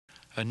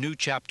a new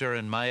chapter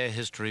in Maya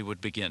history would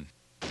begin.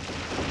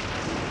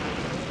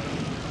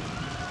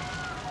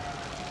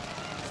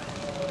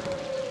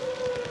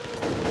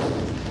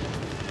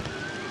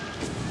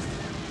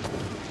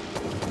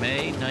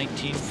 May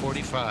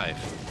 1945.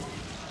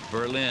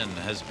 Berlin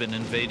has been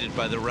invaded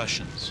by the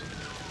Russians.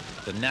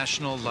 The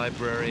National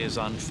Library is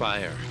on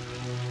fire.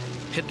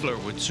 Hitler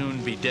would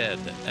soon be dead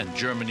and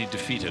Germany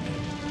defeated.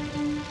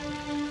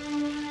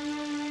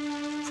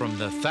 From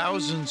the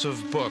thousands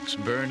of books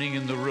burning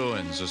in the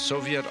ruins, a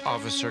Soviet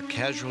officer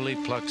casually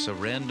plucks a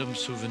random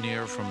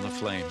souvenir from the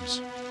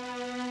flames.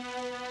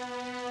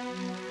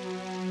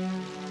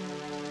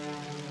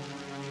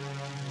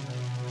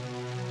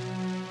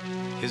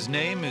 His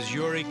name is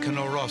Yuri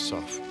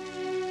Knorozov.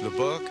 The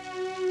book,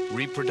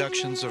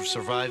 Reproductions of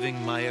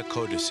Surviving Maya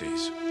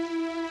Codices.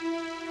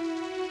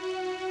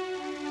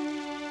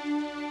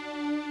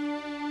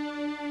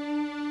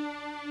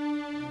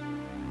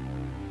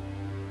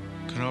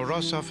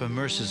 Knorozov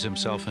immerses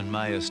himself in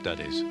Maya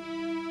studies,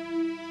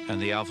 and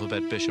the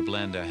alphabet Bishop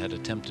Landa had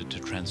attempted to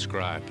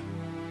transcribe.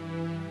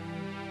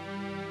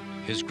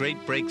 His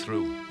great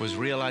breakthrough was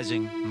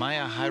realizing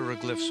Maya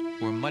hieroglyphs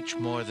were much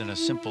more than a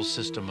simple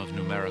system of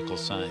numerical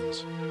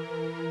signs.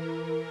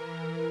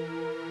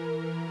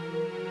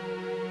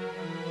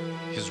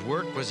 His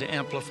work was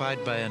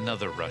amplified by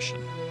another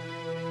Russian,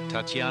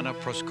 Tatiana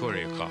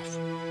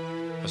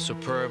Proskouriakoff, a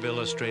superb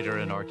illustrator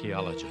and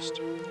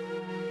archaeologist.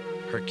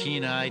 Her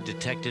keen eye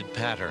detected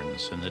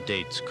patterns in the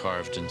dates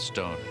carved in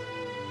stone.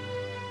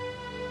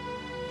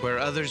 Where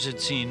others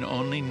had seen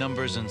only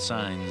numbers and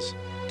signs,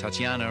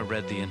 Tatiana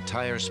read the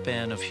entire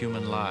span of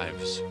human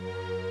lives.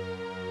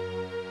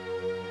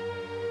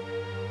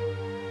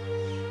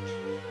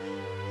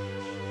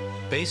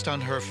 Based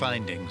on her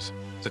findings,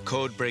 the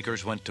code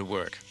breakers went to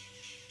work.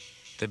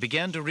 They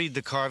began to read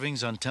the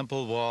carvings on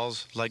temple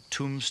walls like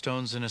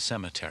tombstones in a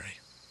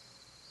cemetery.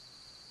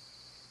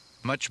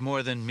 Much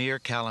more than mere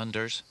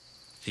calendars,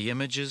 the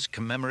images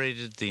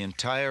commemorated the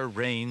entire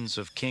reigns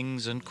of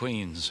kings and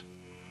queens.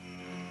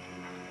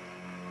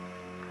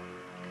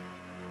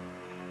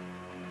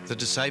 The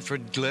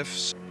deciphered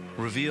glyphs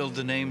revealed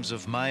the names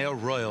of Maya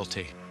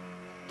royalty: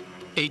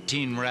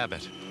 18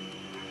 Rabbit,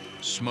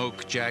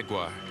 Smoke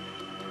Jaguar,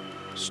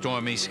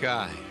 Stormy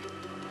Sky,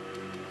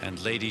 and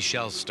Lady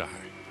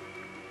Shellstar.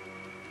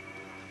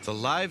 The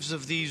lives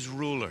of these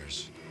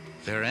rulers,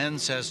 their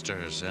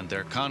ancestors and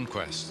their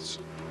conquests,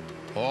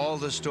 all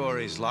the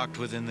stories locked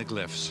within the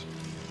glyphs,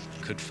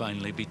 could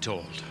finally be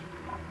told.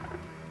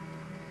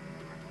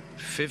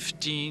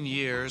 15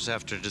 years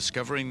after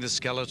discovering the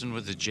skeleton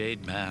with the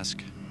jade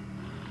mask,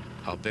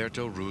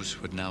 Alberto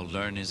Rus would now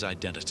learn his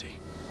identity.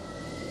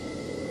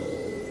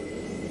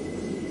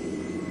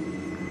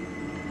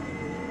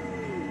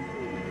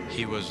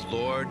 He was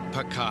Lord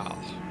Pakal,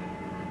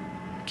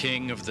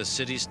 king of the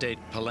city-state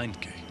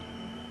Palenque.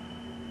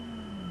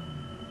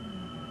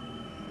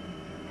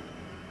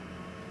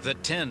 The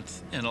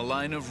 10th in a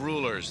line of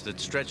rulers that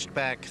stretched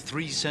back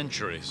 3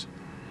 centuries.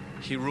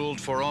 He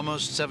ruled for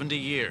almost 70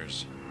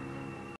 years.